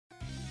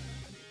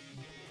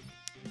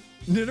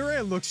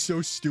Nidoran looks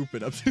so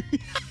stupid up to me.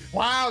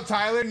 Wow,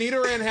 Tyler,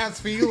 Nidoran has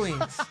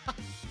feelings.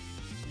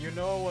 You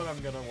know what I'm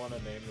gonna want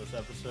to name this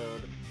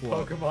episode?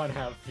 What? Pokemon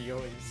have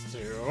feelings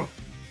too.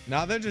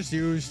 Nah, they're just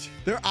used.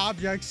 They're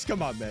objects.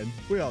 Come on, man.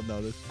 We all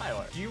know this.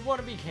 Tyler, do you want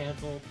to be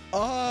canceled?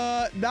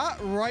 Not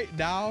right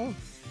now.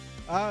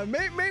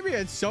 Maybe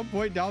at some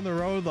point down the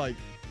road, like,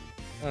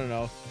 I don't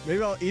know.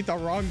 Maybe I'll eat the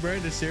wrong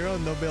brand of cereal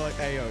and they'll be like,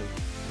 hey, yo,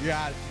 you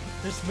got it.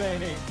 This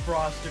man ate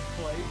Frosted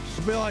Flakes.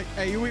 They'll be like,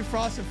 hey, you eat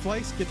Frosted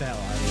Flakes? Get the hell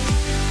out of here.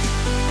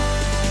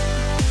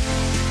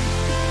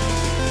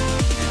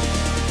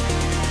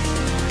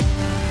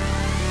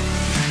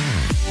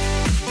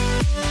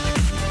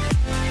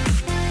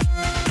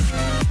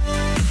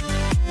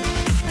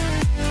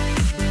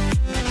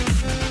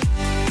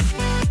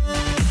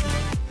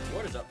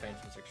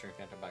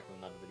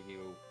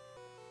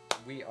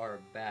 We are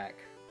back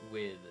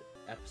with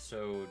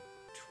episode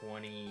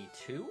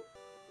 22.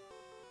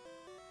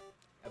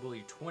 I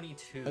believe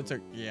 22. That's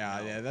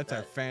that's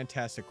a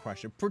fantastic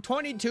question. For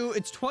 22,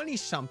 it's 20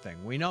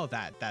 something. We know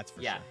that. That's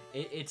for sure. Yeah,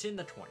 it's in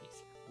the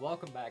 20s.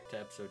 Welcome back to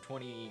episode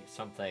 20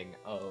 something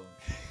of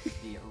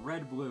the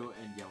red, blue,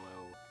 and yellow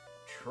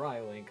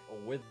Trilink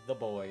with the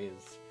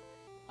boys.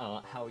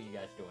 How are you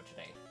guys doing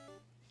today?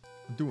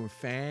 I'm doing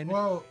fan.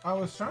 Well, I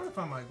was trying to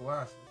find my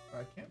glasses,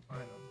 but I can't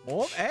find them.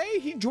 Oh, hey,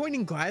 he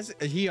joining Glasses.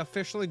 He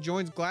officially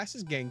joins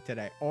Glasses gang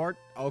today. Or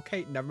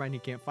okay, never mind. He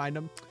can't find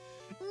them.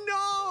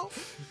 No.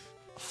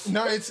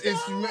 No,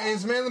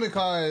 it's mainly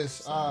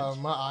because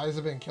my eyes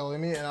have been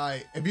killing me,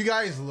 and if you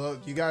guys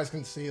look, you guys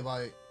can see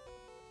like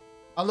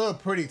I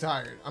look pretty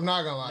tired. I'm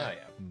not gonna lie. Oh,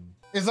 yeah.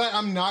 It's like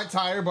I'm not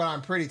tired, but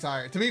I'm pretty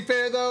tired. To be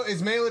fair though,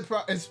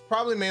 it's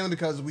probably mainly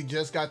because we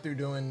just got through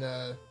doing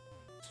the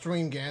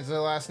stream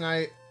Ganza last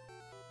night,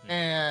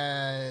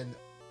 and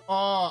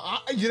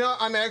you know,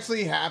 I'm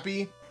actually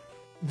happy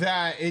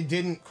that it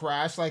didn't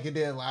crash like it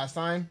did last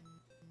time.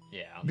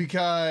 Yeah.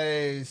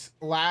 Because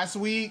last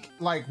week,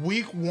 like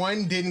week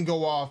 1 didn't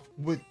go off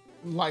with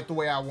like the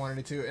way I wanted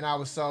it to, and I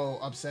was so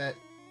upset.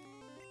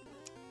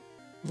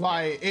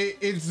 Like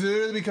it's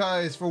literally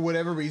because for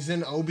whatever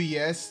reason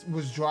OBS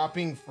was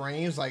dropping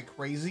frames like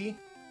crazy,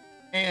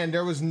 and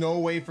there was no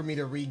way for me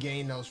to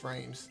regain those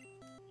frames.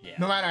 Yeah.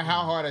 No matter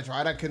how hard I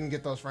tried, I couldn't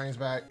get those frames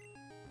back.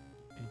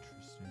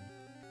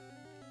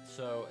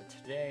 So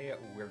today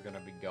we're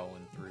gonna be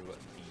going through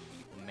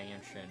the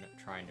mansion,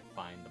 trying to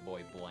find the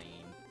boy Blaine.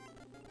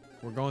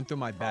 We're going through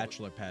my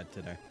bachelor pad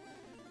today.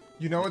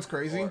 You know what's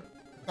crazy,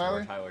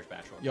 Tyler? Tyler's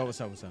bachelor. Yo,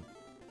 what's up? What's up?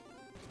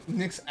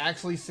 Nick's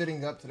actually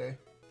sitting up today.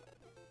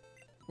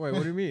 Wait,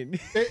 what do you mean?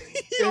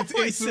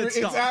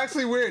 It's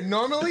actually weird.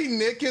 Normally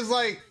Nick is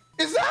like,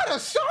 "Is that a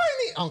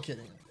shiny?" I'm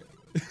kidding.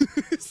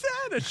 Is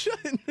that a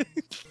shiny?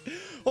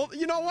 Well,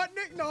 you know what,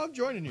 Nick? No, I'm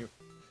joining you.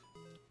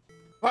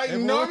 Like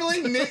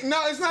normally Nick,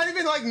 no, it's not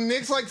even like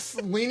Nick's like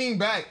leaning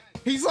back.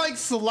 He's like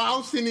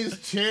slouched in his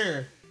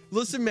chair.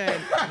 Listen, man,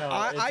 No,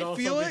 I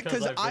feel it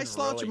because I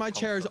slouch really in my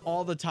chairs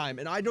all the time,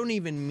 and I don't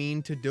even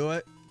mean to do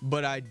it,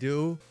 but I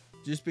do,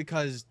 just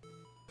because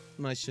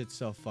my shit's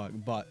so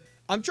fucked. But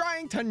I'm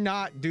trying to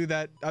not do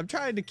that. I'm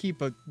trying to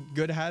keep a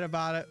good head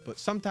about it, but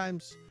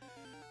sometimes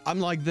I'm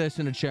like this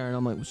in a chair, and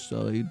I'm like, what's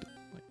up?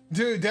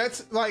 Dude,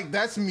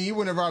 that's me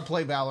whenever I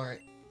play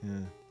Valorant. Yeah.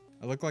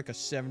 I look like a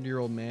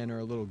 70-year-old man or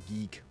a little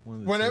geek.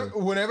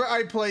 Whenever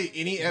I play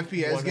any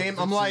FPS game,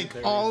 I'm like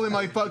all in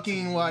my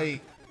fucking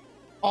like,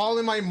 all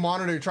in my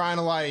monitor trying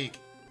to like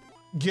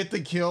get the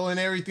kill and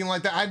everything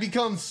like that. I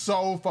become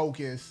so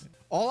focused.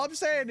 All I'm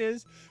saying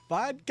is, if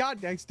I had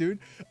context, dude,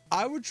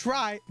 I would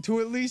try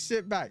to at least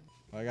sit back.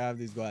 I gotta have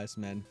these glasses,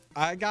 man.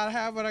 I gotta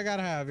have what I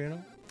gotta have, you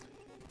know?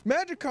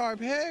 Magikarp,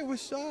 hey,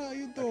 what's up? How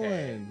you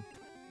doing?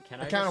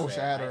 Okay. I kind of wish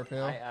I had her,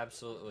 I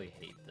absolutely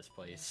hate this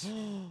place.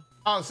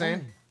 I was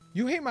saying.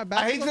 You hate my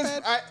back? I hate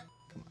this.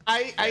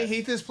 I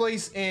hate this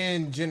place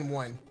in Gen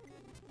 1.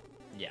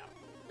 Yeah.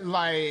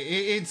 Like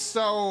it's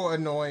so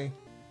annoying.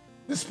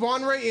 The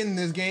spawn rate in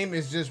this game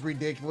is just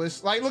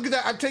ridiculous. Like look at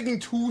that. I'm taking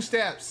 2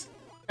 steps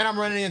and I'm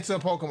running into a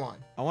Pokemon.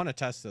 I want to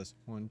test this.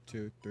 1,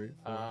 2, 3,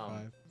 4,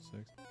 5,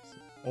 6.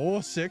 Oh,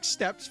 6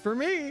 steps for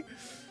me.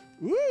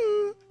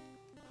 Woo.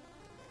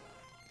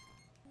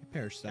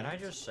 Pair steps. Can I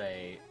just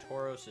say,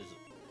 Tauros is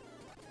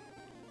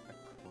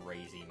a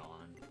crazy mon.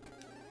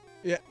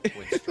 Yeah.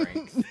 With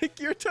strength. Nick,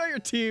 your entire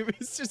team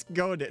is just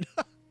goaded.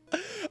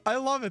 I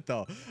love it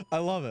though. I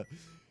love it.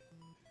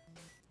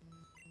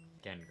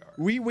 Gengar.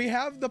 We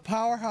have the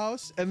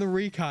powerhouse and the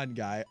recon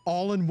guy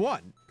all in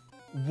one.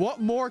 What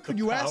more could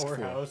you ask for?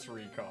 Powerhouse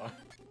recon.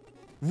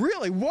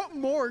 Really? What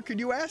more could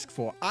you ask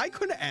for? I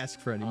couldn't ask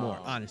for any more,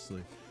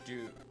 honestly.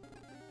 Dude,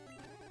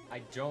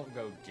 I don't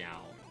go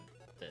down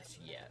this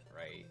yet,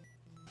 right?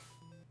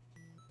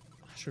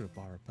 I should have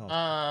bought a pelt.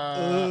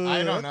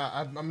 I don't know.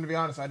 I'm gonna be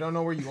honest. I don't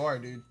know where you are,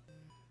 dude.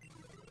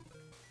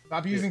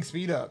 Stop using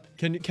speed up.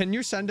 Can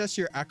you send us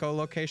your echo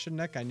location,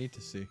 Nick? I need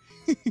to see.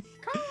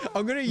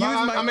 I'm gonna use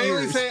I'm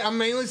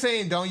mainly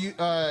saying don't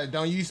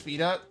use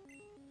speed up.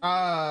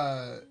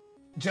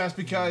 Just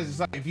because it's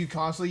like if you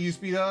constantly use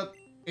speed up,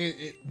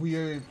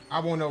 I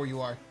won't know where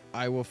you are.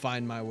 I will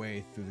find my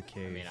way through the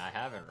cave. I mean, I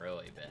haven't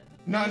really been.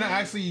 No,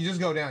 actually, you just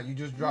go down. You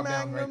just drop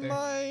down right there.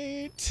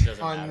 Magnemite.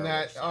 Doesn't On matter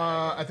that, which side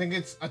I go.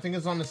 I think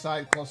it's on the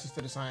side closest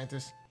to the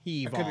scientist.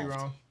 He I could be evolved.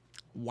 wrong.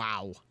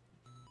 Wow. We'll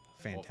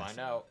Fantastic. find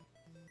out.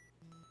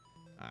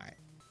 All right.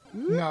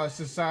 No, it's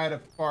the side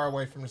far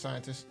away from the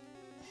scientist.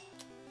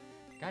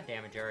 God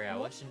damn it, Jerry! I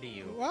listened to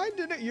you. Why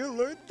didn't you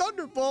learn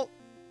Thunderbolt?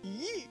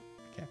 Yeet.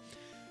 Okay.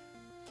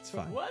 It's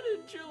fine. Why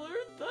didn't you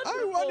learn Thunderbolt?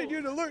 I wanted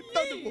you to learn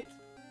Thunderbolt.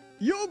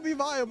 You'll be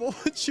viable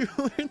once you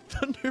learn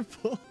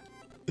Thunderbolt.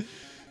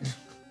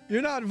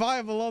 You're not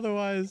viable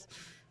otherwise.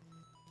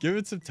 Give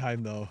it some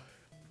time, though.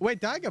 Wait,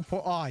 did I get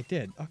Oh, I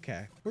did.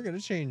 Okay. We're going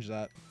to change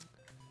that.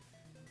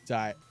 It's all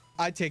right.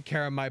 I take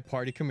care of my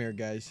party. Come here,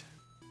 guys.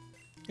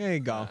 There you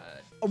go.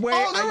 Wait,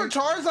 Oh, there were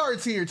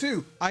Charizards here,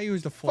 too. I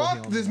used a full heal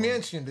Fuck on this the wall.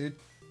 mansion, dude.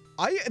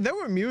 There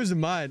were Mews in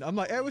mine. I'm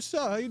like, hey, what's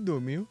up? How you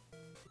doing, Mew?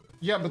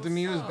 Yeah, but the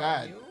Mew is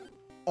bad.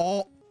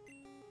 Oh,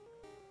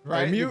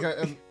 Right? Mew-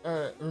 Because,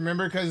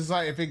 remember, because it's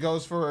like if it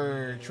goes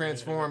for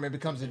transform, it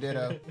becomes a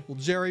Ditto. well,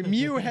 Jerry,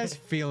 Mew has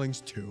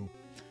feelings too.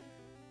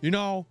 You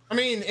know, I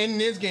mean, in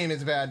this game,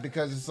 it's bad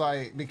because it's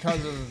like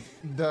because of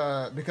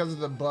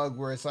the bug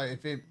where it's like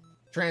if it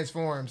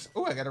transforms.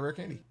 Oh, I got a rare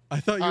candy. I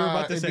thought you were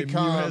about to it say Mew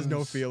has no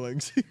becomes-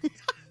 feelings.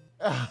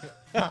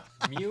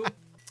 Mew?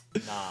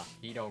 Nah,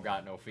 he don't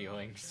got no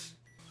feelings.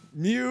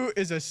 Mew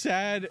is a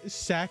sad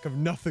sack of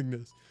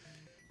nothingness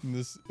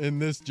in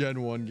this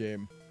Gen 1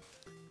 game.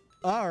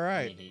 All I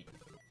right. mean,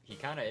 he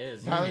kind of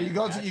is. Tyler, He you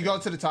go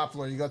can't to the top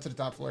floor. You go to the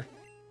top floor.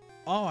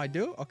 Oh, I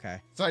do? Okay.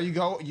 So you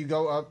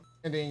go up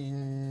and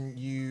then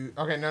you.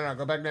 Okay, no,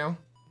 go back down.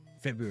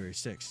 February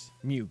 6th,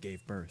 Mew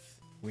gave birth.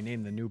 We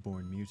named the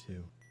newborn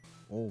Mewtwo.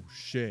 Oh,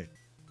 shit.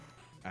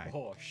 All right.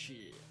 Oh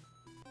shit.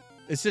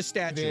 It's a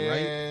statue, right?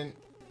 Then,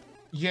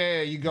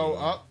 yeah, you go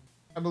up,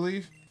 I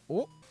believe.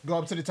 Oh, Go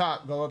up to the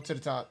top. Go up to the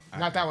top.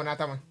 Not that one. Not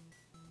that one.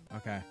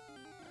 okay.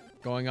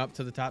 Going up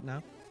to the top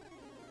now?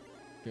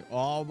 Okay.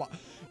 Oh,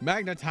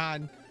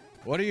 Magneton,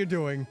 what are you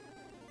doing?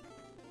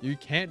 You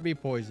can't be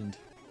poisoned.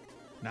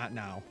 Not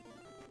now.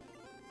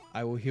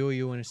 I will heal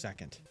you in a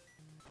second.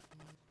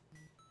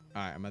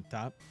 All right, I'm at the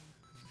top.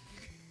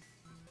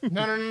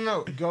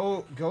 No.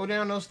 Go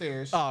down those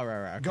stairs. Oh,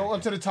 right. Okay, Go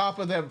up to the top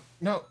of the.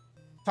 No,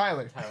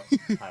 Tyler.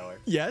 Tyler.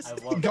 Yes. I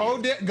love Go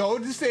you. go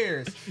to the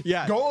stairs.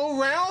 Yeah. Go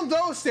around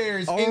those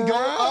stairs and go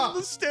Around up.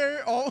 the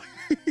stair. Oh.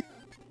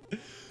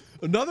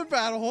 Another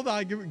battle. Hold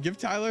on. Give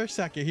Tyler a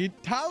second.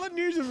 Tyler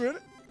needs a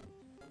minute.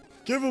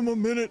 Give him a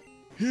minute.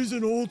 He's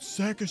an old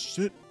sack of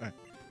shit. All right,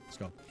 let's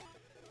go. All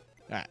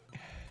right.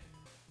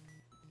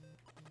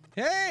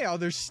 Hey, oh,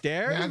 there's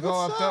stairs. Now go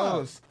What's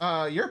up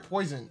those. You're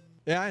poisoned.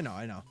 Yeah, I know.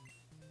 Yeah,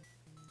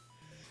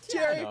 I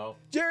Jerry, know.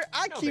 Jerry,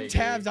 I No keep biggie.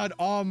 tabs on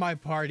all my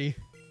party.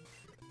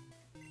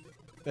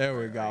 There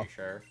we Are go. you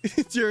sure?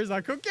 Jerry's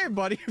like, okay,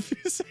 buddy, if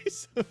you say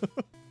so. All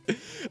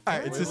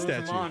right, it's We a lose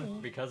him statue.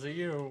 on because of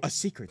you. A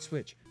secret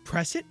switch.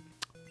 Press it.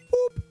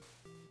 Boop.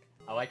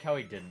 I like how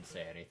he didn't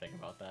say anything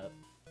about that.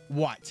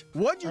 What?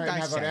 What'd you All right, now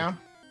guys go say? down.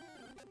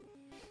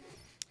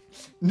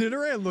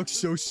 Nidoran looks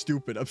so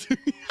stupid up here.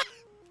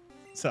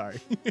 Sorry.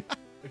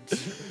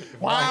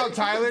 Wow,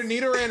 Tyler,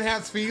 Nidoran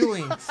has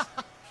feelings.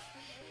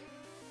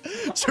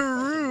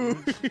 True.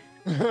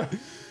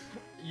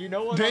 You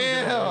know what?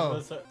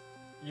 Damn.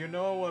 You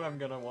know what I'm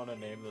gonna want to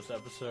name this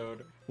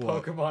episode?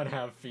 What? Pokemon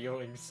have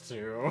feelings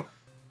too.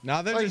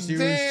 Now they're Like, just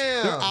used.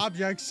 They're damn.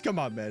 objects. Come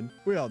on, man.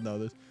 We all know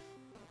this.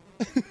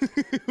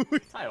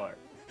 Tyler,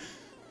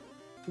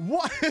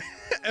 What?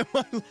 Am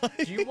I like?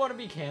 do you want to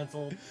be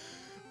canceled?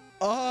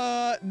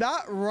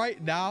 Not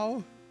right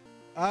now.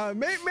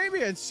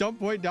 Maybe at some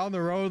point down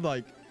the road,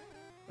 like,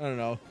 I don't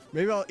know.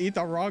 Maybe I'll eat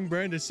the wrong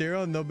brand of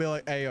cereal and they'll be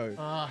like, hey, yo,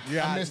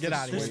 yeah, I missed get the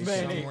out of This here. switch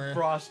man ate somewhere.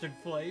 Frosted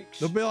Flakes.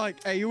 They'll be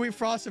like, hey, you eat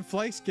Frosted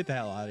Flakes? Get the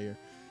hell out of here.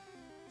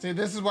 See,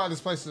 this is why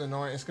this place is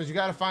annoying. It's because you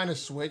got to find a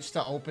switch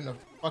to open the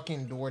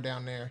fucking door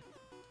down there.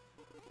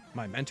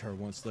 My mentor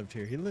once lived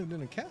here. He lived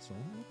in a castle.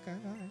 Okay,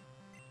 all right.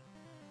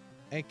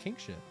 Hey, king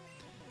shit.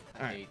 I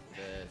Alright. hate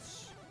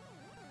this.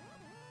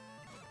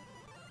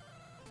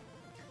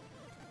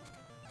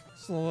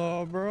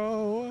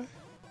 Slowbro.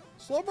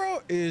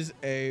 Slowbro is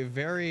a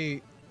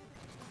very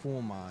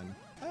cool mon.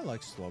 I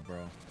like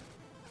Slowbro.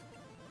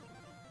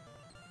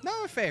 Not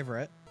my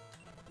favorite,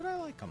 but I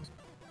like him.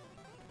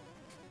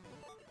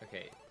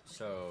 Okay,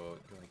 so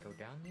do I go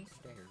down these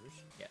stairs?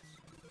 Yes.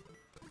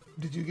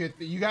 Did you get?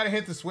 You got to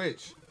hit the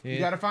switch. Hit. You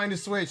got to find a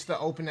switch to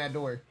open that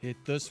door. Hit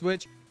the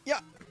switch. Yeah.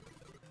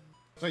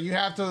 So you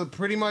have to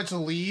pretty much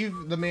leave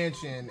the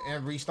mansion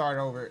and restart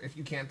over if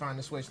you can't find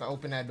the switch to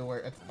open that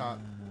door at the top.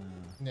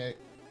 Nick.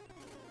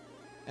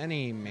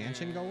 Any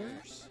mansion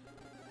goers?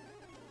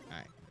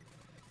 Alright.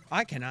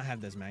 I cannot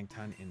have this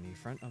Magneton in the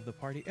front of the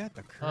party at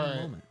the current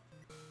Alright. moment.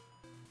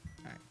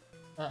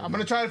 I'm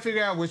gonna try to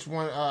figure out which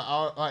one.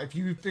 If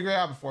you figure it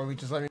out before me,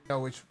 just let me know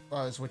which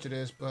switch it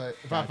is. But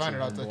if I Gotcha, find it,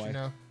 I'll let homeboy. you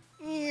know.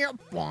 Yeah,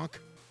 bonk.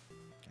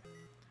 Okay.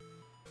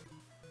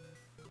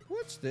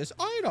 What's this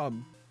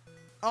item?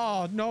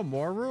 Oh, no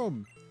more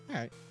room.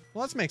 Alright.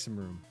 Well, let's make some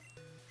room.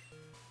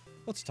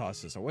 Let's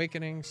toss this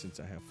awakening since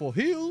I have full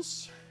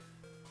heals.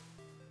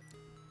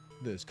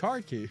 This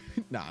card key.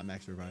 Nah,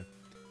 max revive.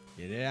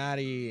 Get it out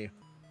of here.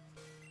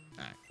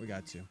 Alright, we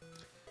got to.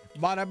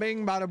 Bada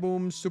bing, bada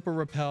boom, super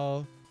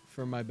repel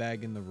for my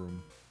bag in the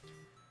room.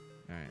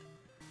 Alright.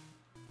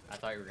 I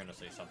thought you were gonna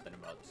say something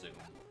about Zoom.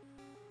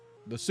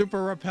 The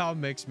super repel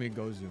makes me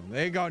go zoom.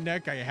 There you go,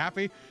 Nick. Are you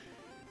happy?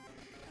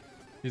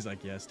 He's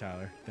like, yes,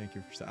 Tyler. Thank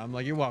you for. I'm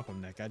like, you're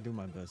welcome, Nick. I do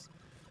my best.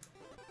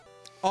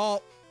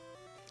 Oh,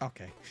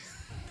 okay.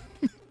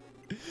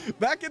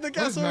 Back in the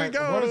castle we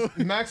go.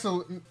 Max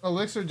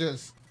Elixir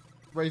just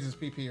raises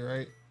PP,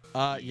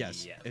 right?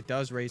 Yes, Yeah. it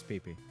does raise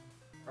PP.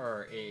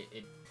 Or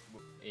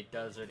it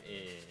does it.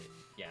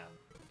 Yeah,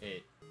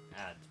 it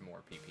adds more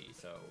PP,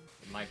 so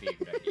it might be a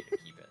good idea to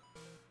keep it.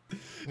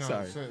 No,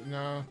 Sorry.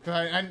 no. 'Cause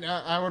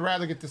I would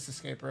rather get this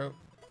escape rope.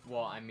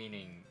 Well, I'm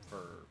meaning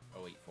for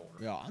Elite Four.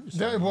 Yeah, I'm just.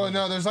 Well,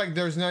 no,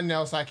 there's nothing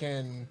else I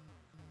can.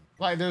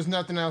 Like, there's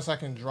nothing else I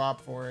can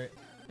drop for it.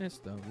 It's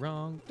the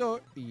wrong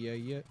door. Yeah,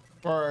 yeah.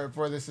 For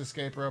this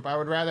escape rope, I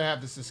would rather have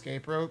this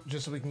escape rope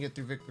just so we can get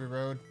through Victory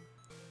Road.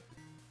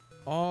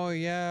 Oh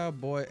yeah,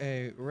 boy.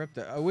 Hey, rip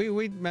the.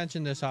 We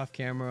mentioned this off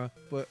camera,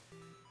 but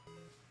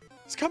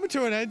it's coming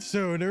to an end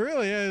soon. It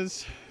really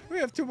is. We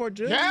have 2 more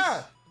gyms.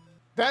 Yeah,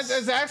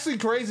 that's actually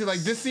crazy. Like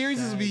this series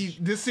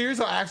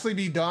will actually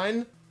be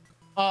done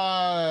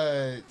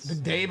the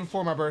day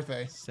before my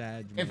birthday.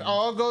 Sad. If man.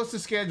 all goes to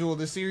schedule,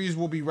 the series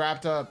will be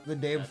wrapped up the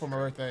day before my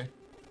birthday.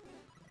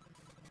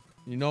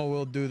 You know what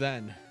we'll do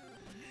then?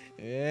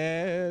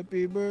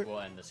 Happy birthday.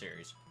 We'll end the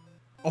series.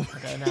 Oh,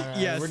 Okay, no,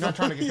 yes. we're not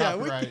trying to get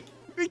copyright.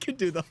 We could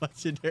do the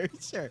legendary,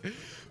 sure.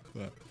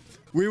 But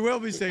we will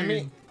be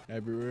singing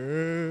Happy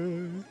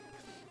Birthday.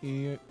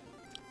 Yeah.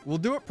 We'll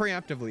do it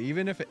preemptively,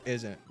 even if it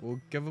isn't. We'll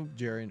give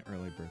Jerry an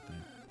early birthday,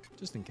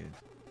 just in case.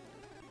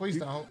 Please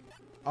don't.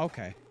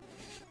 Okay.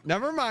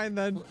 Never mind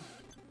then.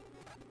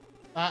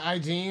 I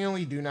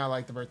genuinely do not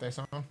like the birthday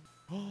song.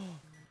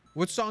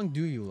 What song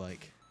do you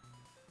like?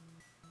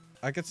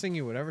 I could sing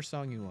you whatever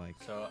song you like.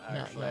 So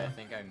actually, no. I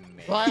think I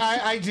made. Well,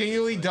 I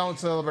genuinely don't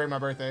celebrate my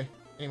birthday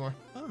anymore.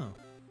 Oh.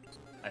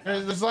 I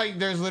found it.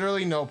 There's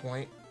literally no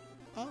point.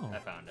 Oh. I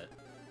found it.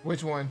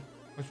 Which one?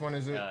 Which one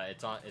is it?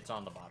 It's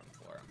on the bottom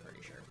floor. I'm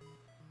pretty sure.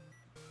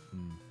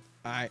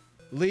 All right.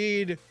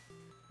 Lead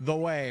the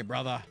way,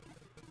 brother.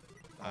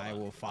 Hold I on,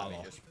 will let me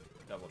follow. just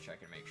double check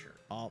and make sure.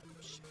 Oh,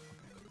 shit.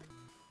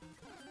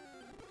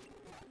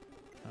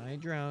 Okay. Hi,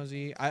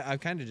 Drowsy. I've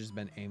kind of just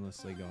been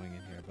aimlessly going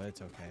in here, but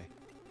it's okay.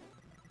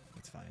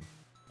 It's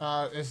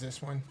fine. Is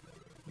this one?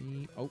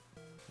 Oh,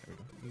 there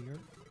we go.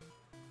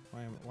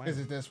 Why Is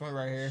it this one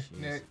right here, Jeez.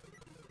 Nick?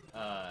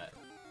 Uh,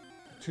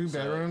 2 so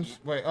bedrooms?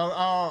 Wait,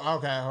 oh,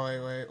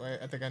 okay. Wait.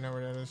 I think I know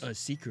where that is. a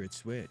secret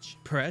switch?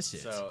 Press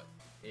it. so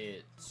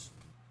it's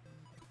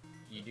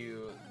you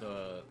do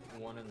the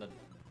one in the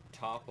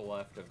top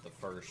left of the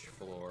first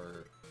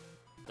floor,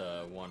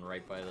 the one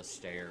right by the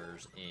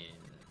stairs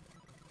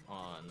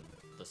on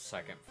the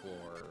second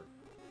floor,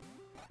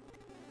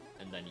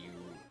 and then you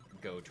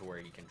go to where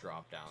you can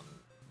drop down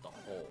the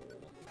hole.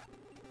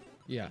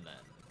 Yeah. And then,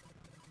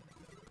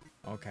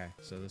 Okay,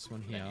 so this one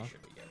here. then you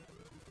should be good.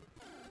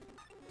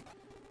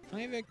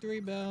 Hi, Victory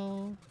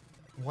Bell.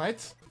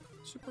 What?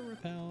 Super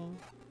Repel.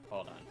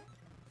 Hold on.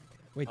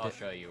 Wait, I'll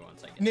show you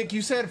once I get Nick, there.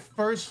 you said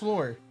first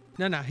floor.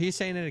 no, he's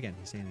saying it again.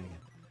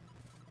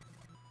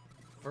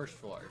 First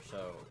floor.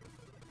 So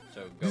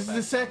go This is back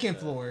the down second to-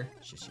 floor.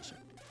 Shit.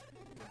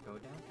 Go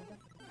down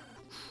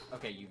to the.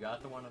 Okay, you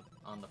got the one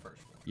on the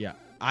first floor. Yeah,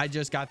 I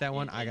just got that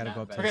one. In I gotta that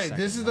go up to bedroom. the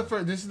Okay, this second is the one.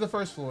 first. This is the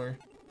first floor.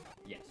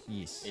 Yes.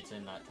 Yes. It's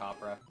in that top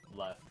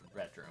left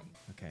bedroom.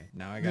 Okay,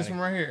 now I This gotta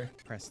one right here.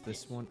 press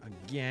this Yes. one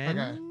again.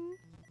 Okay.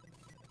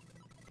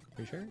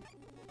 You sure?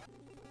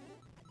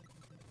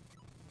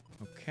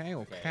 Okay.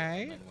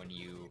 And then when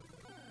you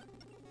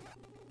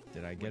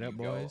Did I when get you it,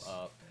 boys?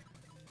 Go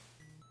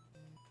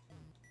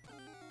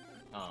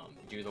up,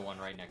 do the one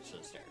right next to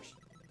the stairs.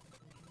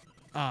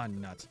 Ah,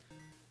 nuts.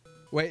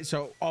 Wait,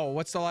 so,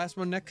 what's the last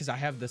one, Nick? Because I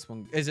have this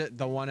one. Is it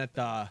the one at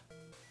the...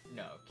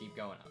 No, keep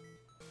going up.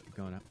 Keep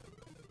going up.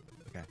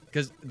 Okay,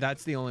 because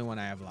that's the only one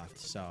I have left,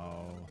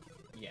 so...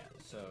 Yeah.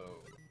 So.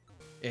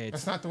 It's...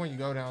 That's not the one you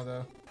go down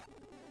though,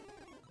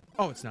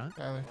 Oh, it's not?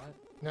 Tyler. What?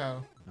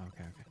 No.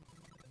 Okay.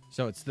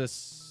 So it's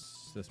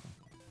this one.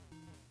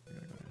 I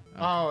gotta go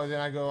down. Oh, then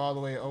I go all the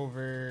way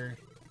over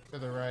to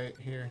the right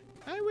here.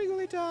 Hi,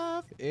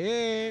 Wigglytuff.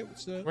 Hey,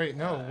 what's up? Wait,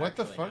 no. What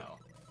the Actually, fuck?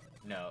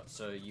 No.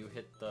 So you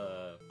hit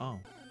the Oh.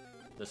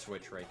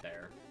 switch right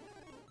there.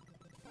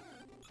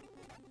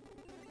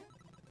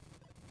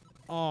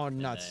 Oh, and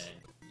nuts. then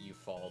you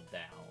fall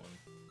down.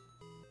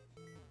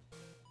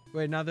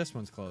 Wait, now this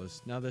one's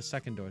closed. Now the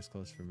second door's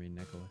closed for me,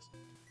 Nicholas.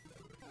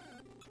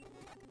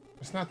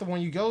 It's not the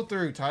one you go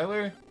through,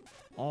 Tyler.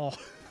 Oh.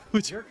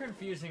 You're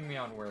confusing me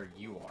on where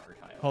you are,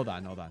 Tyler. Hold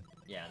on.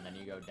 Yeah, and then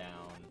you go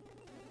down.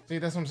 See,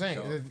 that's what I'm saying.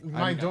 So-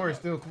 My No, door no, is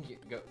still.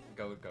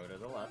 Go to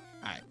the left.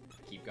 Alright.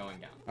 Keep going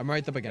down. I'm right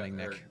at the beginning,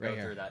 Go, or Nick. go Right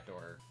through here. that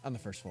door. On the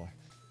first floor.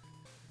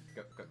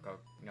 Go.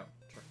 No.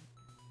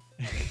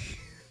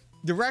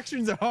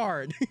 Directions are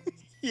hard.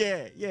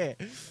 Yeah.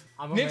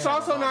 Nick's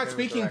also not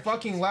speaking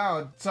fucking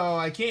loud, so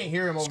I can't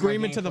hear him over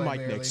Scream my into the gameplay mic,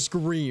 barely. Nick.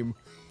 Scream.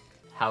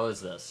 How is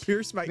this?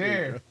 Pierce my There.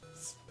 ear.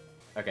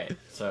 Okay,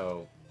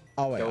 so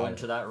Oh, wait. go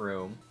into that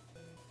room.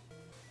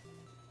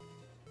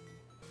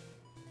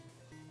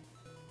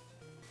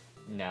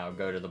 Now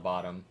go to the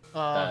bottom.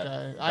 Oh, That-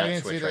 okay. that I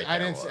didn't see switch that. right I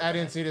there didn't. will I open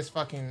didn't it. see this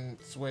fucking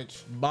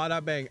switch.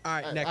 Bada bang. All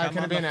right, Nick. I I'm could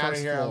on have the been out of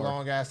first here a floor.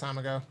 long ass time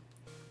ago.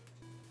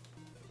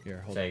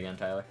 Here, hold Say on. again,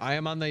 Tyler. I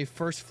am on the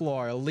first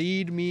floor.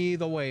 Lead me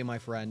the way, my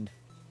friend.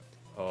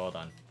 Hold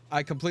on.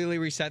 I completely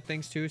reset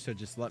things too, so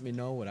just let me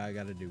know what I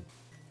gotta do.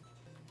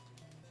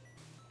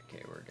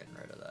 Okay, we're getting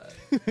rid of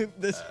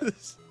that. This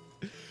is.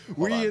 hold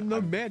We on, in the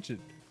I'm- mansion.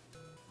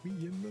 We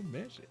in the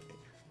mansion.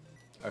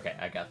 Okay,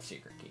 I got the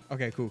secret key.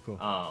 Okay, cool.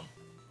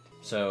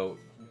 So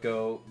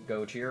go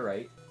to your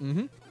right.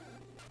 Mm-hmm.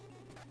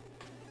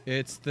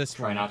 It's this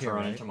Try one. not to here,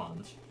 run right? into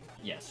mons.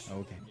 Yes.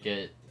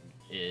 Okay.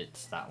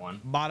 It's that one.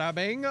 Bada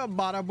bang,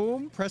 bada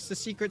boom. Press the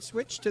secret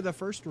switch to the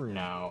first room.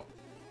 Now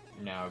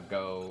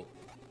go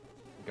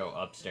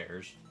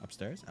upstairs.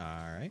 Upstairs. All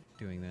right,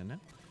 doing that now.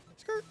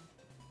 Skirt.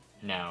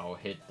 Now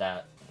hit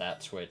that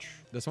switch.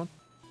 This one.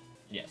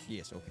 Yes.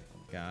 Yes. Okay.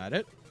 Got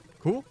it.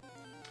 Cool.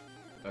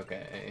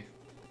 Okay.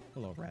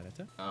 Hello,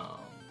 Rattata.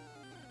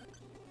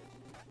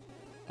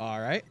 All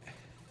right.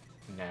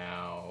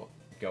 Now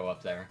go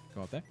up there.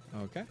 Go up there.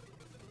 Okay.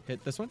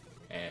 Hit this one.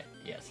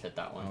 Yes, hit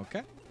that one.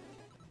 Okay.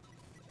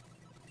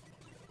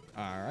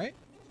 All right.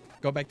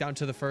 Go back down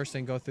to the first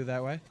and go through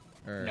that way.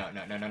 Or No.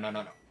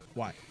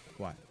 Why?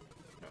 Why?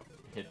 No.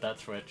 Hit that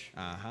switch.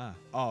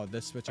 Oh,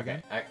 this switch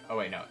again. Okay. Oh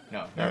wait, no.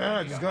 No.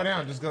 you Just don't go have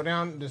down. to. Just go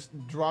down.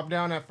 Just drop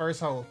down that first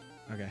hole.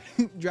 Okay.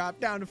 Drop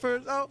down to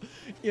first. Oh,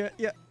 yeah.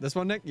 This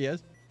one, Nick.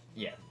 Yes.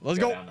 Yeah. Let's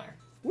go. down there.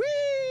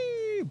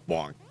 Whee!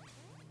 Bonk.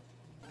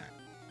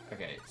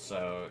 Okay,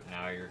 so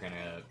now you're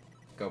gonna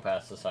go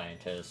past the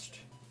scientist,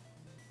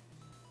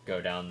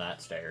 go down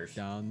that stairs,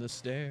 Down the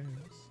stairs.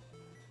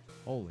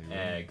 Holy.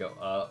 and go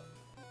up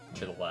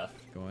to the left.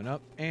 Going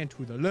up and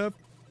to the left.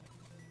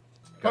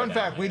 Go Fun down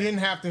fact: we there. didn't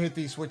have to hit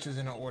these switches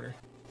in order.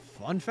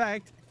 Fun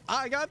fact.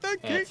 I got the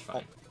key. It's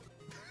fine.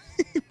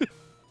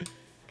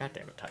 God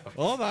damn it, Tyler.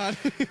 Hold on.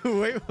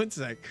 Wait 1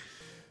 sec.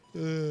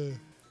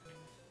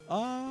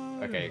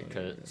 Okay,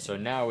 so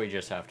now we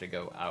just have to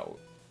go out,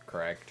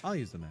 correct? I'll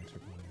use the max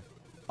report.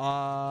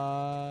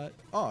 Oh,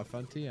 I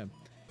found TM.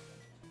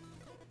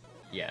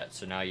 Yeah,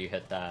 so now you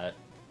hit that,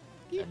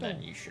 Yeehaw. and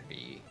then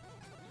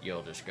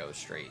you'll just go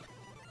straight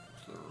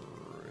through.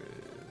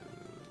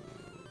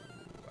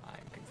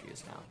 I'm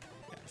confused now,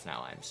 because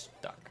now I'm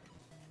stuck.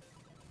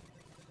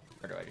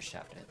 Or do I just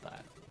have to hit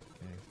that?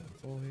 Okay, found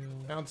full heal.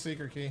 Found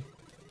secret key.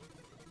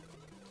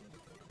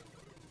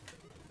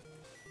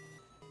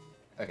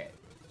 Okay,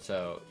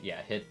 so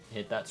yeah,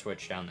 hit that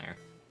switch down there.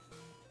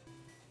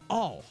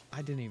 Oh,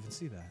 I didn't even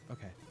see that.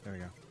 Okay, there we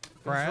go.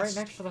 It's right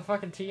next to the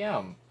fucking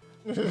TM.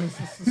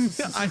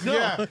 I know.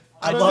 Yeah,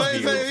 I was love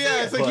like- you,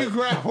 Yeah, it's like but- you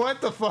grab.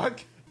 What the fuck?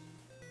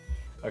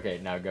 Okay,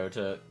 now you're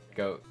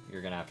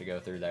gonna have to go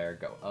through there,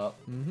 go up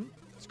Mm-hmm.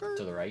 Skirt.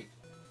 to the right.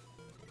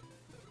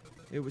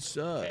 It was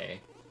Okay.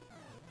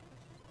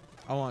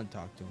 I want to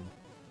talk to him.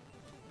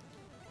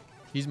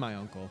 He's my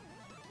uncle.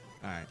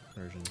 All right,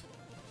 version.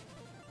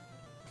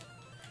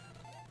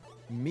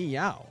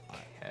 Meow.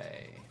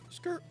 Okay.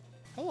 Skirt.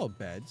 Hello,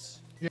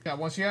 beds. Yeah,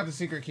 once you have the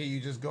secret key, you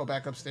just go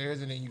back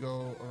upstairs and then you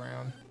go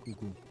around.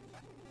 Cool.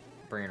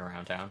 Bring it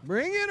around town.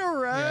 Bring it Yeah,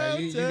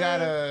 around. you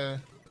gotta.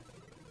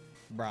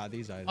 Bruh,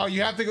 these items. Oh,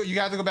 you have to go. You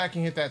got to go back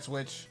and hit that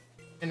switch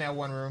in that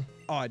one room.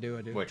 Oh, I do.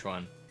 Which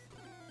one?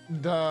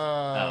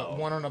 The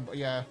one on the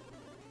yeah.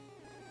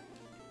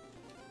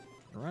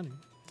 Running.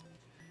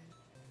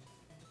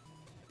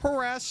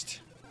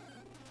 Pressed.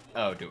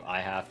 Oh, do I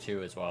have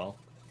to as well?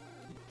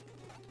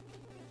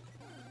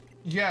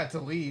 Yeah, to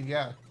leave.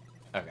 Yeah.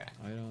 Okay.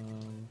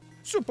 Item.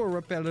 Super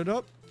repel it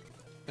up.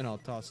 And I'll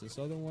toss this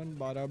other one.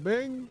 Bada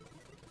bing.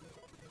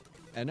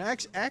 And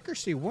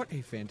accuracy. What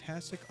a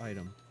fantastic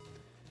item.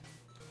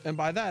 And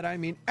by that, I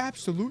mean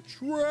absolute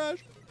trash.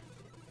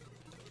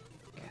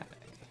 Okay.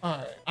 All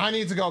right. I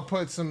need to go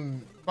put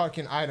some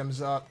fucking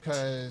items up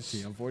because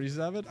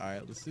TM47. All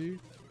right, let's see.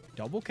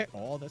 Double K.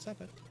 Oh, that's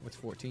epic. What's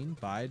 14?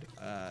 Bide.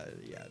 Yeah,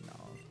 no.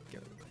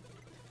 Get rid of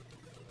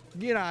it.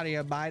 Get out of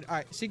here, Bide. All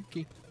right, secret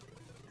key.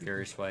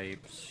 Fury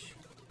swipes.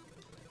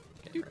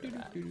 Get rid of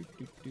that.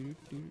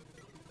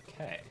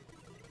 Okay.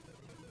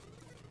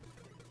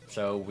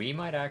 So we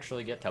might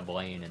actually get to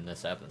Blaine in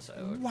this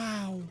episode.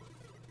 Wow.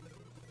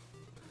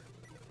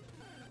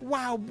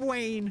 Wow,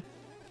 Wayne.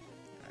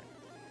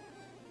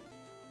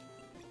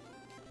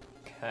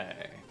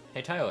 Okay.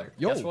 Hey Tyler,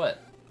 Yo. guess what?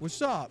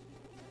 What's up?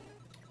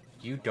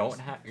 You're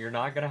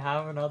not gonna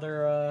have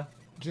another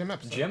gym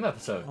episode. gym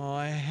episode. Oh,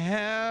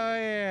 hell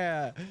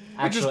yeah.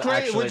 Which is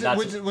crazy. Which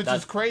that's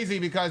is crazy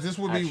because this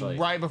would be actually-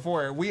 right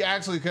before it. We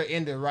actually could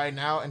end it right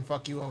now and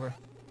fuck you over.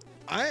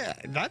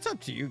 That's up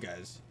to you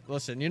guys.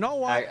 Listen, you know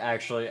what?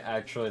 actually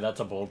that's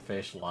a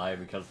bold-faced lie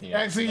because the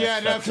Actually, next yeah,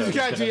 no, 'cause you episode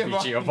got is gonna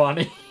be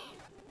Giovanni. Giovanni.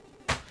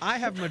 I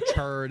have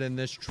matured in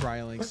this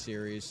Trilink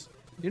series.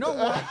 You know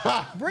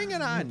what? Bring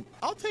it on.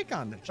 I'll take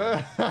on the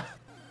challenge.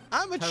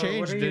 I'm a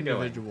changed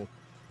individual.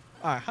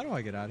 All right, how do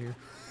I get out of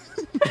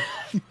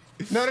here?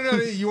 No.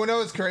 You wanna know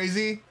what's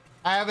crazy?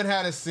 I haven't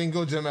had a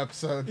single gym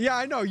episode. Yeah,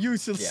 I know. You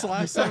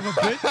slash son of a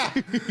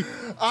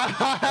bitch. I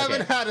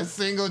haven't had a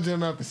single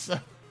gym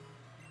episode.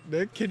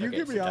 Nick, can you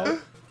get me out?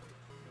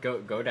 Go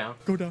down.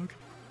 Go down.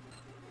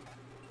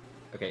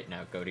 Okay,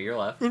 now go to your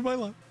left. Go to my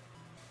left.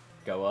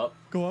 Go up.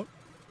 Go up.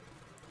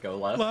 Go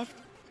left. Left.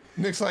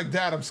 Nick's like,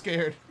 Dad, I'm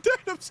scared. Dad,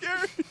 I'm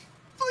scared.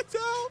 Please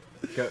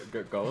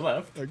help. Go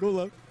left. Go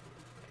left.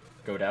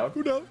 Go down.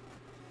 Go down.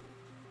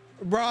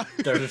 Bro.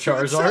 There's a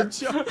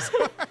Charizard.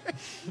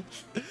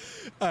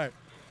 All right.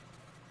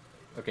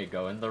 Okay,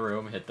 go in the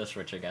room. Hit the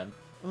switch again.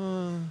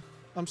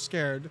 I'm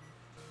scared.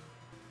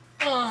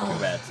 Too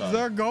bad, son.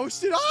 They're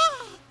ghosted.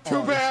 Ah!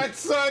 Too bad,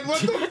 son.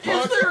 What the fuck?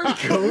 Is there a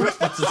ghost?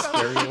 That's a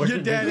scary looking Your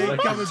dad thing, ain't like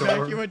coming a back.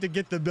 door. He went to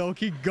get the milk.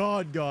 He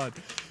gone. All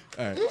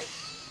right.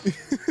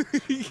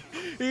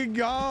 he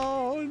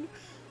gone.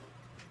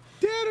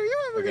 Dad, are you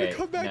ever gonna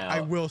come back? now-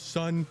 I will,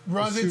 son.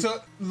 Runs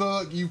into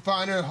look. You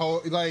find a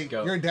whole like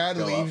Go- your dad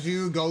go leaves up.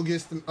 you. Go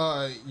gets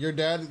the your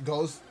dad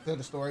goes to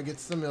the store,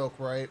 gets the milk,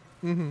 right?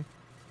 Mm-hmm.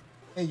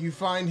 And you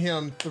find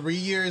him 3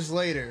 years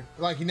later.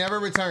 Like he never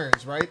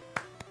returns, right?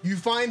 You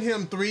find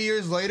him 3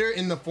 years later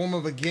in the form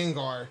of a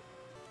Gengar.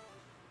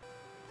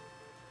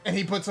 And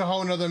he puts a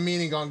whole nother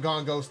meaning on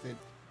Gone Ghosted.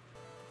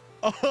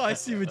 Oh, I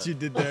see what you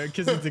did there,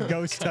 because it's a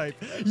ghost type.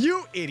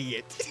 You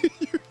idiot.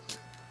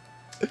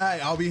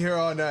 Hey, I'll be here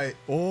all night.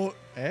 Oh,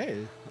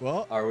 hey.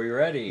 Well, Are we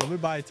ready? let me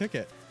buy a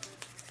ticket.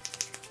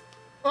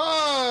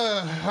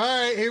 All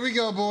right, here we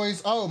go,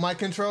 boys. Oh, my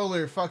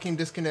controller fucking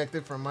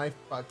disconnected from my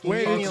fucking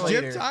Wait, it's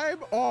emulator. gym time?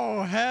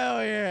 Oh,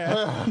 hell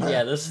yeah.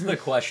 Yeah, this is the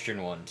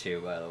question one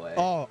too, by the way.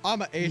 Oh,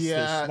 I'm a ace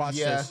Yeah, this. Watch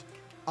yeah. this.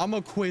 I'm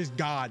a quiz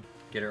god.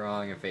 Get it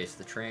wrong and face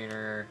the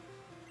trainer.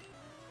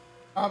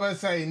 I'm about to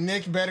say,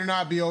 Nick better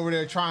not be over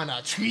there trying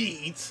to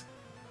cheat.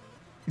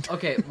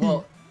 Okay,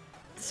 well,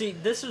 see,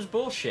 this is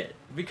bullshit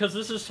because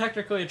this is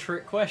technically a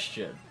trick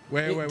question.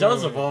 Wait, it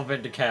does evolve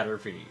into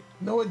Caterpie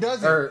No, it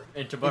doesn't. or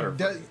into it,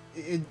 Butterfree.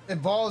 it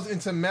evolves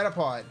into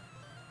Metapod.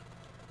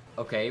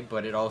 Okay,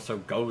 but it also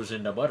goes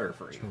into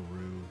Butterfree.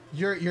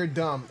 You're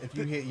dumb if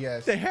you hit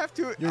yes. They have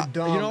to. You're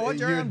dumb. You know what,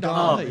 Jerry? You're I'm dumb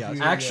dumb. if Yes.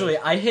 you- Actually,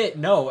 I hit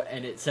no,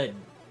 and it said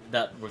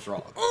that was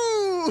wrong.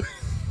 Ooh.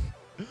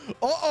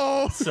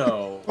 Uh-oh.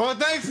 So Well,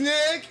 thanks,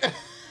 Nick.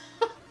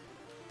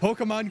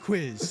 Pokemon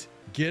quiz.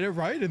 Get it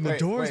right, and the Wait,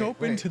 door's wait,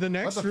 open wait. to the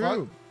next What the fuck?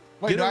 room.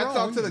 Wait, Get do it I talk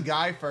wrong. to the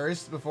guy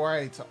first before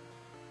I talk?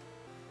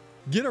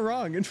 Get it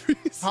wrong and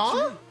freeze.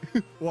 Huh?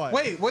 What?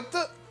 Wait, what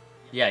the?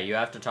 yeah, you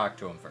have to talk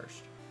to him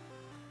first.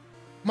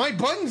 My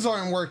buttons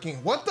aren't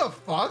working. What the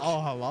fuck? Oh,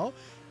 hello.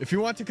 If you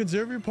want to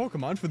conserve your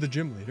Pokemon for the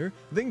gym leader,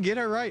 then get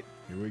it right.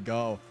 Here we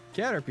go.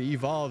 Caterpie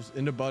evolves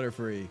into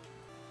Butterfree.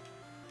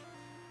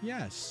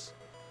 Yes.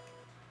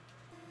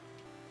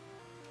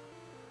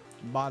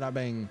 Bada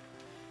bing.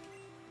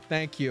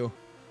 Thank you.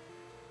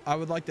 I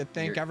would like to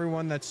thank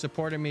everyone that's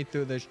supported me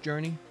through this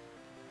journey.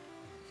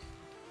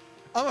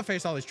 I'm gonna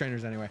face all these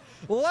trainers anyway.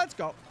 Let's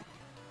go. All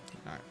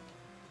right.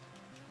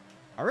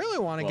 I really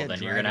want to Well, get.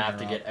 then you're gonna have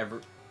to Dragonair get up. every.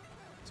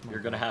 You're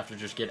gonna have to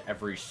just get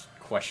every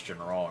question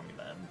wrong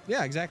then.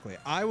 Yeah, exactly.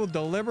 I will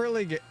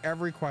deliberately get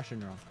every question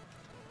wrong.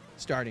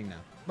 Starting now.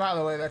 By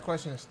the way, that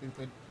question is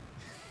stupid.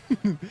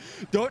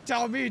 Don't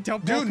tell me. Tell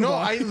Pokemon. Dude, no,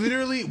 I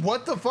literally.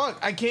 What the fuck?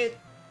 I can't.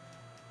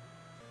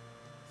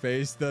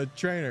 Face the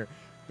trainer.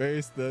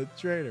 Face the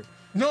trainer.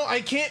 No,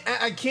 I can't.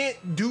 I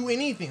can't do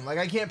anything. Like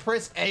I can't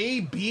press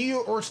A, B,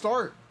 or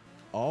start.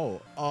 Oh,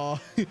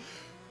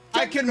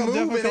 I can technical move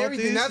and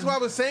everything. difficulties. That's what I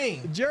was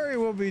saying. Jerry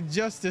will be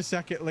just a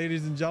second,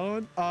 ladies and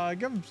gentlemen.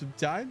 Give him some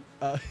time.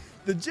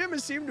 The gym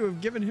has seemed to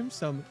have given him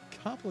some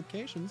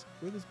complications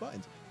with his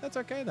buttons. That's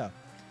okay though.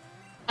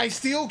 I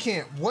still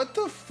can't. What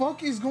the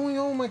fuck is going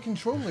on with my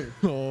controller?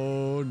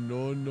 Oh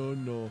no no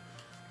no.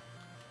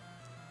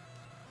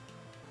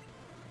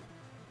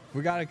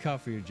 We got a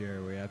cut for you,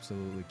 Jerry. We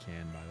absolutely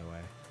can, by the way.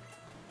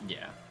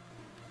 Yeah,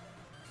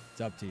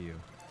 It's up to you.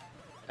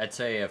 I'd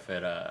say if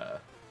it How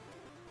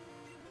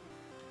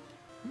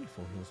many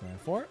full heals do I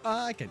have? 4?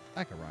 I could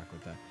rock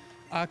with that.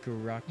 I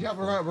could rock. Yeah, with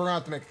we're 4. gonna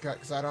have to make a cut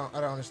because I don't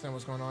understand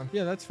what's going on.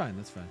 Yeah, that's fine.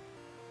 That's fine.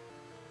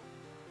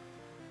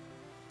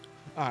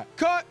 All right,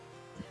 cut.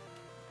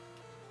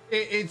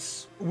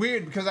 It's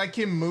weird because I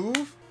can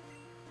move.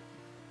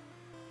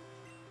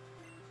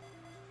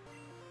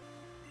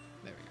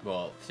 There we go.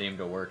 well seemed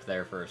to work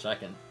there for a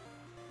second.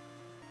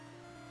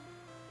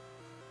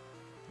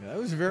 Yeah, that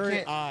was very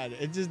can't- odd.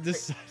 It just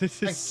decided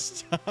to I-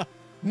 stop.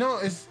 No,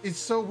 it's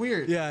so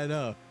weird. Yeah, I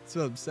know. That's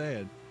what I'm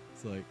saying.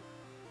 It's like,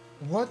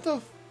 What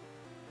the?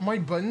 My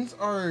buttons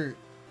are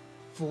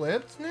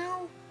flipped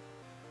now?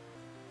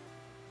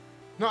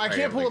 No, I Alright,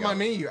 can't here pull we up my go.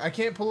 menu. I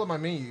can't pull up my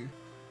menu.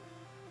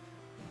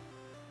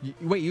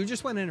 wait, you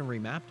just went in and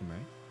remapped him,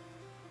 right?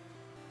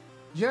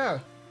 Yeah.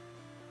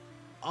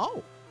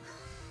 Oh.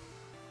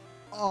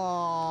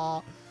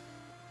 Aww.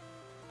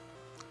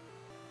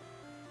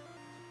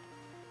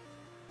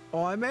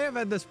 Oh, I may have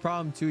had this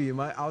problem too.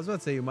 I was about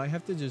to say you might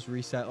have to just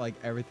reset like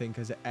everything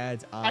because it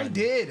adds on. I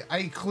did.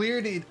 I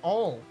cleared it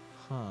all.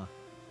 Huh.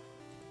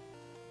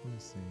 Let me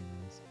see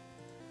this.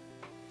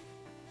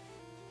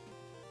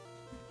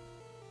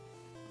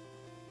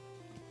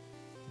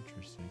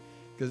 Interesting.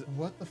 Because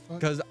What the fuck?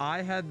 Because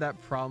I had that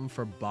problem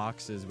for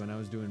boxes when I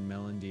was doing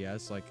Melon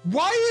DS. Like,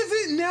 Why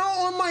is it now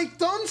on my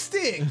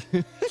thumbstick?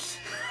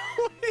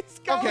 what is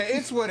going Okay,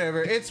 it's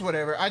whatever. It's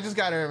whatever. I just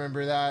gotta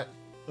remember that.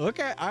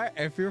 Okay,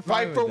 if you're fine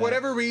Like with for that.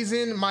 whatever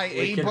reason, my We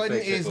A can button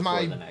fix it is before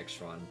my the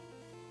next one.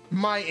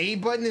 A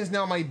button is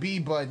now my B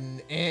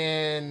button,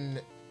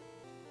 and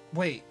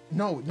wait,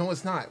 no,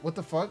 it's not. What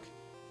the fuck?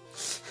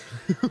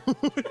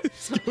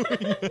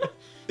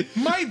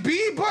 My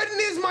B button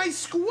is my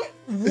squid.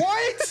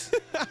 What?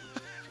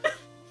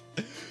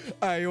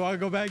 All right, you want to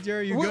go back,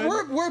 Jerry? You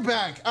good? We're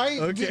back.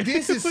 Okay.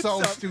 This is What's so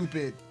up?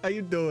 stupid. How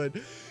you doing?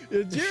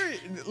 Jerry,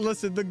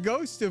 listen, the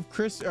ghost of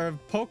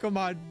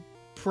Pokemon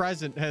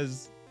present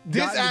has.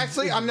 This gotten-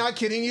 actually, I'm not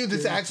kidding you.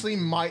 This actually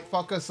might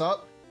fuck us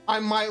up. I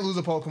might lose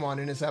a Pokemon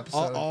in this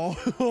episode.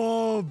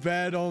 Oh,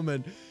 bad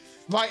omen.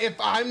 Like if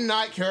I'm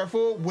not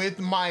careful with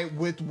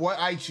what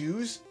I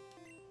choose,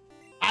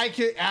 I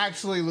could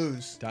actually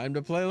lose. Time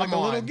to play like Come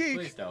a little on. geek.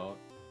 Please don't.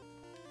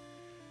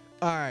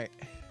 All right,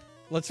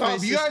 let's So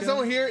face if you this guys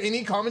don't hear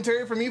any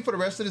commentary from me for the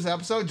rest of this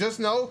episode, just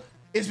know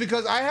it's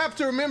because I have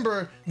to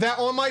remember that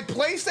on my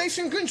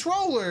PlayStation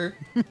controller,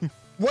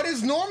 what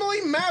is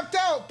normally mapped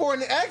out for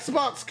an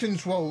Xbox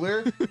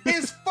controller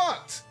is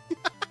fucked.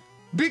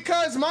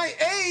 Because my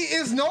A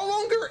is no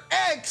longer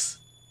X,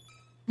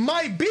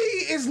 my B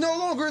is no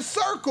longer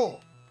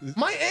circle.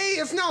 My A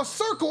is now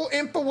circle,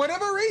 and for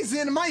whatever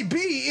reason, my B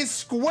is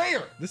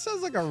square. This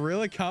sounds like a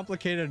really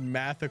complicated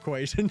math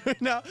equation right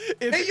now.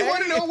 If Hey, you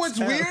want to A know is what's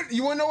L- weird?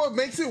 You want to know what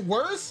makes it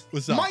worse?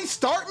 What's up? My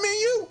start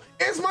menu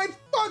is my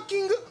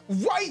fucking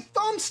right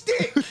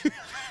thumbstick.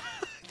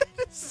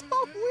 It's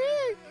so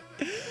weird.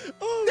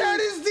 Oh, That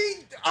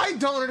is I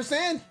don't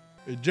understand.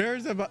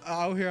 Jared's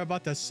out here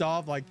about to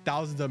solve like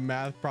thousands of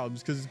math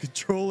problems because his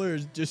controller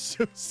is just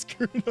so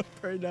screwed up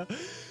right now.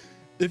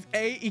 If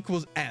A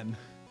equals M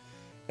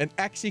and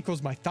X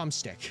equals my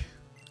thumbstick,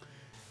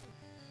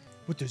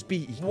 what does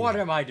B equal? What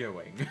am I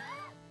doing?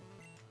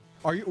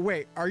 Are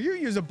you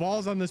using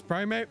balls on this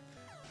primate?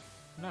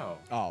 No,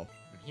 Oh,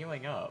 I'm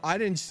healing up. I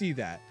didn't see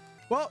that.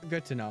 Well,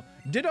 good to know.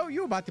 Ditto,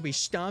 you about to be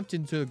stomped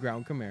into the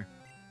ground. Come here.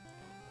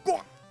 Go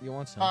on. You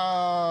want some?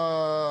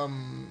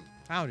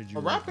 How did you?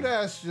 A rapid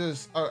ass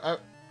just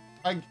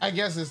I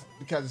guess it's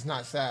because it's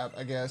not sap,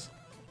 I guess.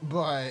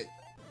 But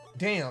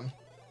damn.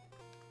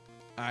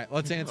 All right,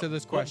 let's answer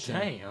this question.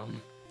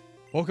 Damn.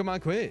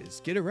 Pokemon quiz.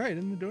 Get it right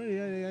in the door.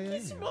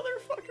 This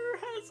motherfucker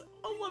has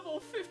a level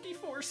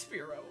 54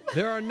 Spearow.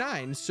 There are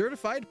 9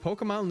 certified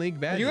Pokemon League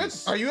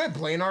badges. Are you at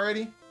Blaine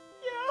already?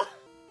 Yeah.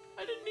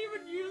 I didn't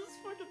even use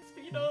fucking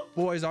speed up.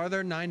 Boys, are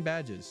there 9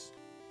 badges?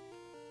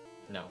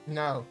 No.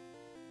 No.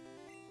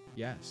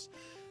 Yes.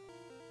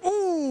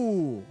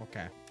 Ooh.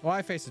 Okay. Well,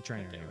 I faced the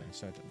trainer Damn it. anyway,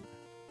 so it doesn't matter.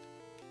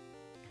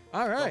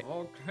 All right. The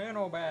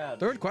volcano bad.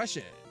 Third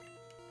question.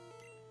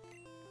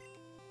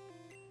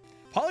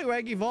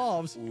 Poliwag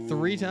evolves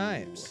 3 Ooh.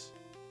 times.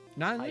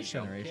 Not in High this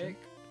jump generation. kick.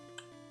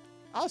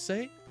 I'll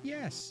say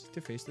yes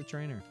to face the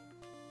trainer.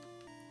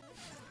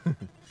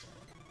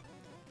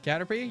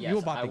 Caterpie, Yes, you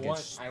about to get I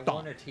stomped.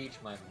 want to teach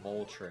my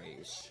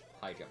Moltres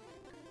high jump.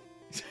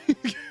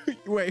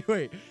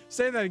 Wait.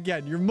 Say that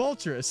again. You're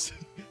Moltres.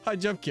 High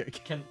jump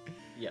kick.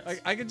 Yes.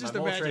 I can just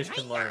my imagine. Moltres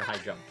can learn high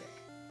jump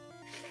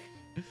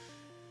kick.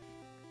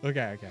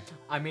 Okay.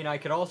 I mean, I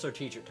could also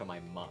teach it to my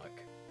Muck.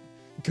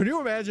 Could you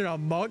imagine a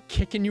Muck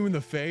kicking you in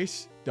the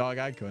face? Dog,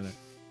 I couldn't.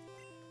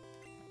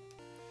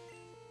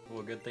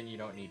 Well, good thing you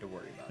don't need to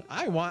worry about it.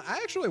 I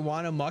actually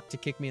want a Muck to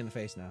kick me in the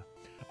face now.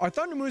 Are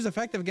Thunder moves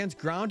effective against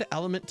ground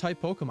element type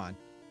Pokemon?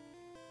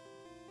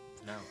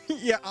 No.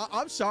 Yeah,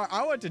 I'm sorry.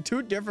 I went to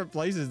 2 different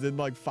places in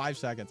like 5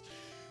 seconds.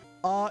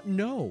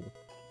 No.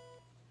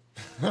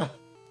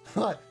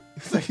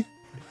 It's like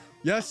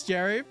Yes,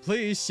 Jerry.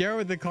 Please share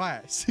with the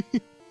class.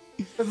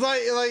 it's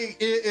like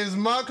is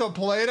Maka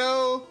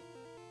Play-Doh?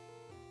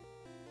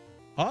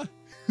 Huh?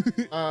 Is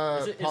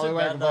it Poliwag bad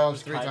that I evolves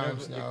was 3 kind of-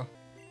 times now.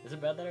 Is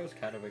it bad that I was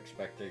kind of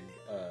expecting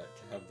to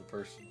have the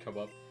person come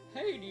up?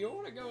 Hey, do you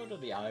want to go to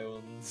the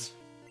islands?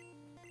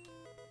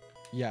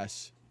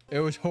 Yes. It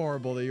was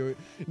horrible that you...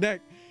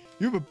 Nick,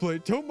 you've been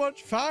playing too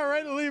much Fire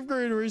Red and Leaf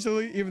Green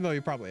recently, even though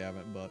you probably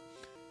haven't, but...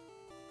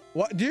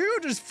 What? Do you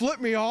just flip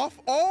me off?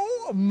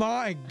 Oh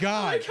my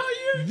god. I like how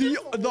you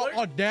just The look-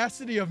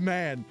 audacity of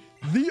man.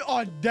 The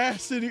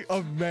audacity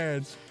of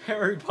man.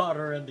 Harry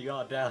Potter and the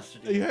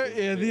audacity. Yeah, of this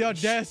yeah, the bitch.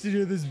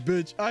 audacity of this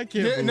bitch. I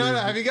can't believe No.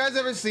 it. Have you guys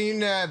ever seen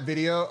that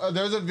video?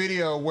 There's a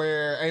video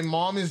where a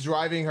mom is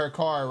driving her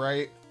car,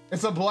 right?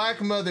 It's a black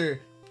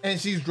mother, and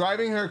she's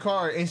driving her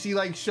car, and she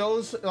like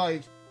shows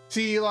like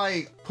she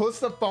like puts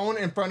the phone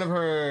in front of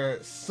her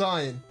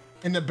son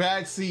in the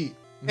back seat,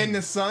 and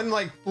the son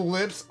like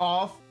flips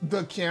off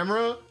the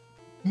camera,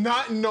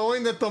 not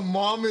knowing that the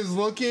mom is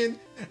looking,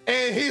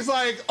 and he's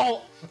like,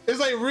 "Oh, It's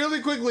like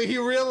really quickly he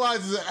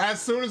realizes it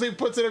as soon as he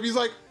puts it up. He's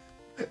like,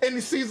 and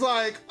he's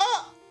like,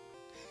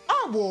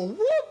 I will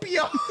whoop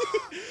you.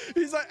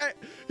 he's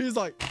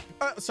like,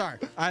 sorry,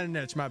 I didn't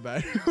itch, my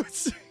bad.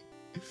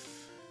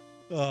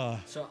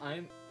 So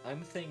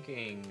I'm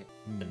thinking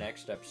the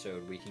next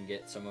episode we can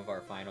get some of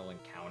our final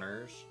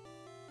encounters,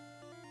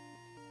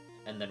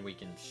 and then we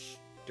can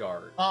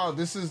start. Oh,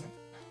 this is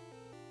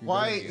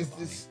why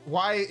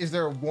is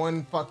there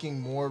one fucking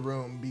more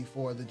room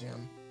before the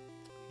gym?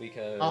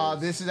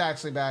 Because this is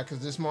actually bad because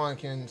this mon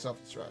can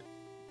self-destruct.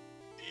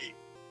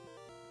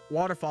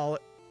 Waterfall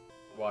it.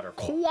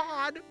 Waterfall.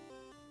 Quad.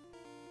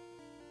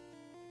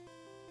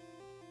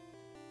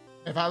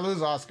 If I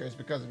lose Oscar, it's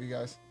because of you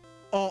guys.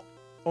 Oh,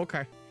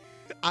 okay.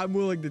 I'm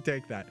willing to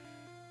take that.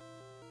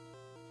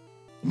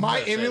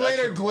 My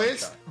emulator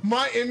glitched,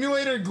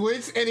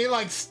 and it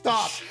like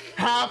stopped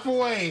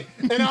halfway,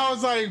 and I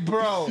was like,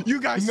 "Bro,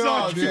 you guys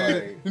suck,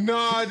 dude.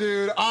 Nah,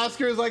 dude.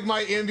 Oscar is like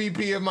my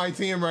MVP of my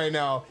team right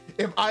now.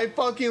 If I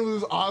fucking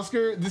lose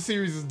Oscar, the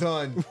series is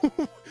done."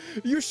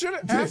 You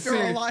shouldn't have to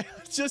rely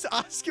on just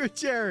Oscar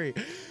Jerry.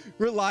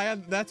 Rely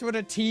on, that's what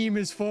a team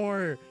is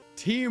for.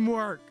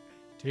 Teamwork.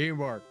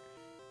 Teamwork.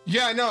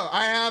 Yeah, no,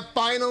 I have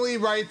finally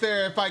right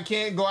there. If I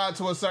can't go out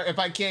to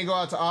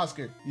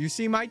Oscar, you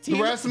see my team.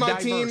 The rest of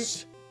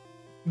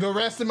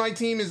my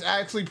team is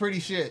actually pretty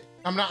shit.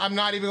 I'm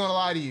not even gonna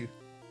lie to you.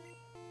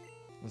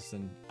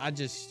 Listen,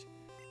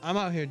 I'm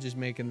out here just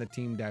making the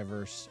team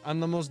diverse. I'm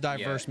the most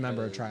diverse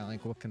member of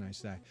Trilink. What can I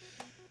say?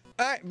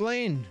 All right,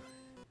 Blaine.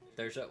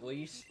 There's at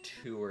least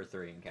 2 or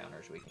 3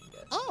 encounters we can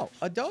get. Oh,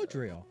 a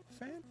Dodrio.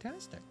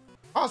 Fantastic.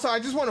 Also, I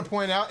just want to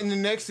point out in the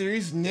next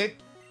series, Nick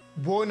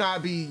will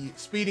not be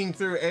speeding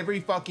through every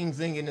fucking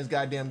thing in this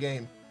goddamn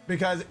game,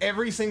 because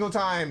every single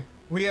time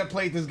we have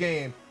played this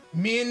game,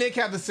 me and Nick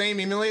have the same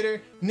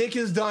emulator. Nick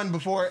is done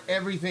before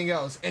everything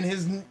else,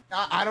 and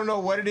I don't know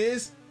what it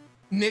is.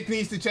 Nick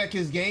needs to check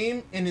his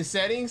game and his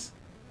settings,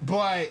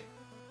 but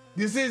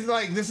this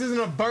isn't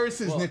a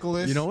versus,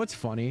 Nicholas. You know what's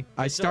funny?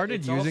 I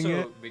started using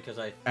it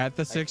at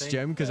the 6th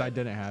gym because I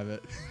didn't have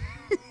it.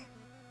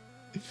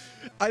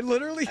 I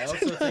literally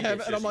didn't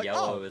have it, and I'm like,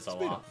 yellow is a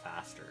lot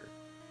faster.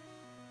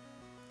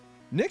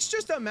 Nick's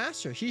just a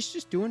master. He's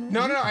just doing.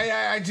 No.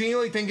 I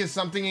genuinely think it's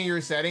something in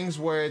your settings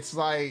where it's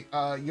like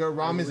your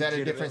ROM is at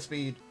a different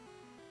speed.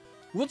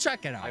 We'll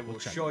check it out. I will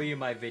show you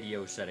my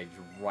video settings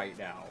right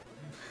now.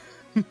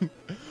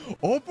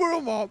 Open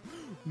them up.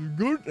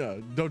 Good.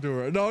 Don't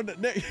do it. No,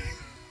 Nick.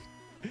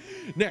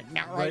 Nick,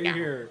 not right now.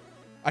 Here.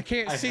 I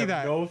can't see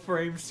that. No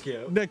frame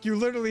skip. Nick, you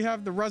literally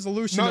have the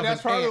resolution. No,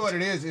 that's probably what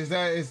it is. Is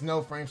that it's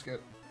no frame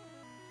skip?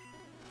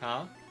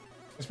 Huh?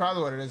 It's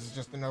probably what it is. It's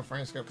just the no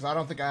frame skip because I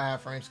don't think I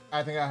have frames.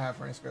 I think I have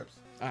frame skips.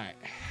 All right.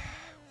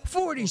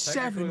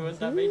 47. Well, would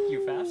that make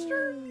you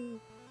faster?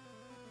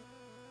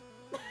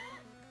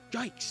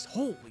 Yikes!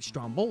 Holy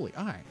Stromboli!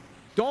 All right.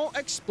 Don't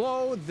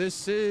explode.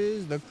 This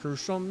is the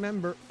crucial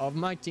member of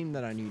my team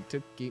that I need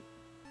to keep.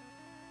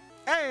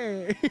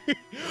 Hey!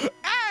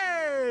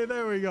 Hey!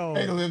 There we go.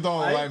 They lived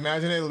on.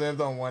 Imagine they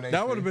lived on 1 HP.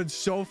 That would have been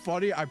so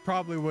funny. I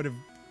probably would have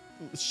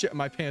shit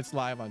my pants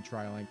live on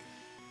Trilink.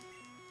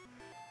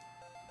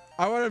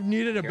 I would have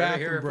needed a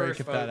bathroom break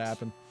if that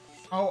happened.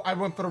 Oh, I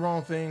went for the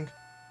wrong thing.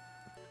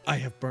 I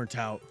have burnt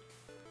out.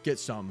 Get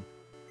some.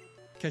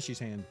 Keshi's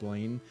hand,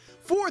 Blaine.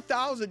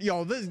 4,000.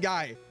 Yo, this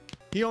guy.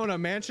 He owned a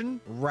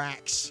mansion.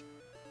 Racks.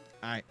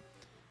 All right.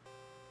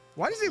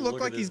 Why does he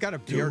look like he's got a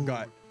beer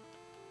gut?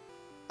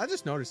 I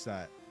just noticed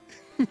that.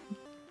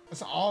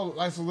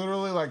 That's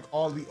literally like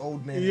all the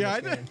old men. Yeah,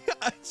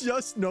 I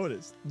just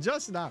noticed.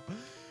 Just now.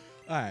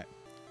 All right.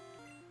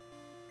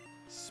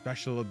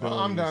 Special abilities.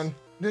 I'm done.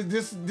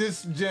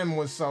 This gym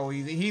was so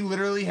easy. He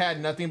literally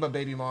had nothing but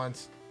baby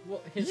mons.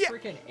 Well, his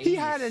freaking ace. He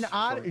had an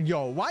odd.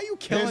 Yo, why are you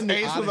killing his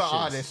the ace was an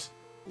oddish.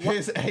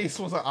 His ace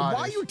was an oddish.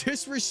 Why are you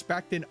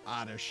disrespecting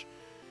oddish?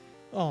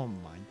 Oh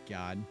my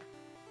god.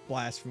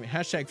 Blasphemy.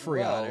 Hashtag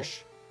free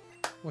oddish.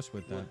 What's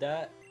with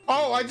that?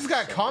 Oh, I just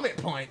got Comet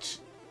Punch.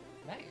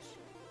 Nice.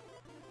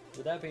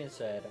 With that being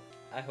said,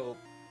 I hope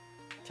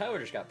Tyler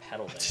just got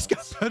pedal dance. Just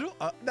got pedal.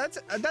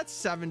 That's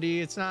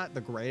 70. It's not the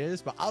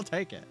greatest, but I'll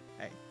take it.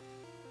 Hey.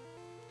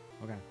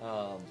 Okay.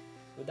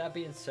 With that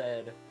being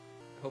said,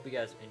 I hope you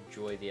guys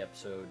enjoy the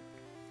episode.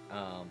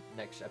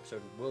 Next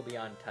episode will be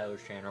on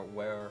Tyler's channel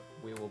where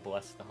we will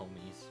bless the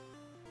homies.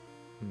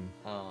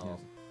 Yes.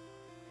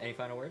 Any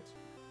final words?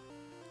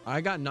 I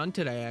got none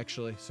today,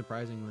 actually,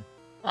 surprisingly.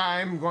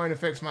 I'm going to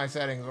fix my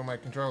settings on my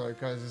controller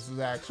because this is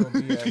actual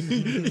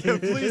BS. Yeah,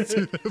 please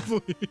do that,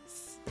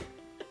 please.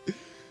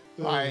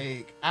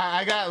 Like,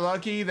 I got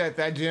lucky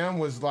that gym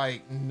was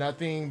like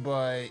nothing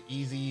but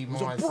easy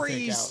mons to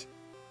take out.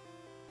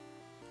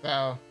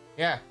 So,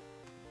 yeah.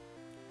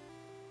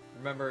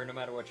 Remember, no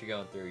matter what you're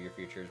going through, your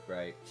future is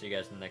bright. See you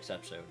guys in the next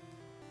episode.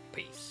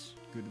 Peace.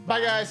 Goodbye.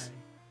 Bye, guys.